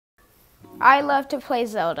I love to play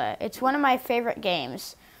Zelda. It's one of my favorite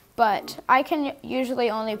games, but I can usually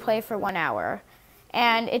only play for 1 hour,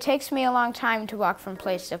 and it takes me a long time to walk from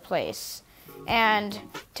place to place. And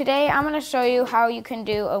today I'm going to show you how you can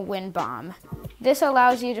do a wind bomb. This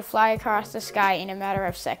allows you to fly across the sky in a matter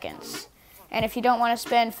of seconds. And if you don't want to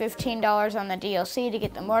spend $15 on the DLC to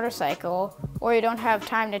get the motorcycle, or you don't have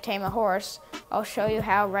time to tame a horse, I'll show you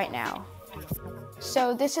how right now.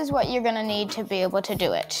 So this is what you're going to need to be able to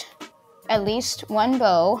do it. At least one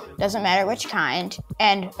bow, doesn't matter which kind,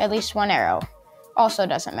 and at least one arrow, also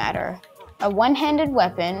doesn't matter. A one-handed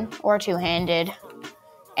weapon, or two-handed,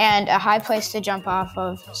 and a high place to jump off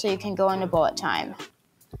of so you can go into bullet time.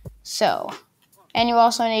 And you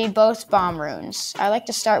also need both bomb runes. I like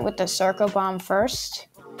to start with the circle bomb first.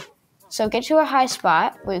 So get to a high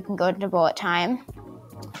spot where you can go into bullet time.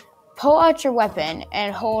 Pull out your weapon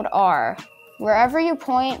and hold R. Wherever you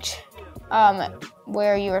point,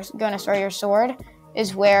 where you're going to throw your sword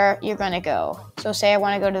is where you're going to go. So say I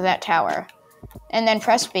want to go to that tower. And then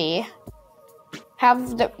press B.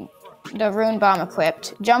 Have the rune bomb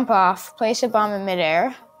equipped. Jump off, place a bomb in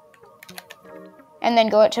midair, and then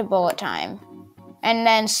go to bullet time. And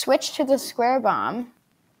then switch to the square bomb,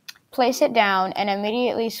 place it down, and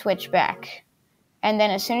immediately switch back. And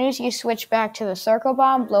then as soon as you switch back to the circle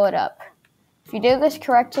bomb, blow it up. If you do this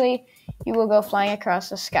correctly, you will go flying across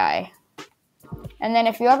the sky. And then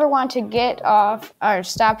if you ever want to get off or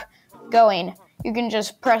stop going, you can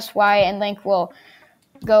just press Y and Link will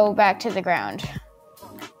go back to the ground.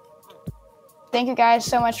 Thank you guys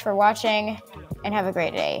so much for watching, and have a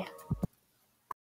great day.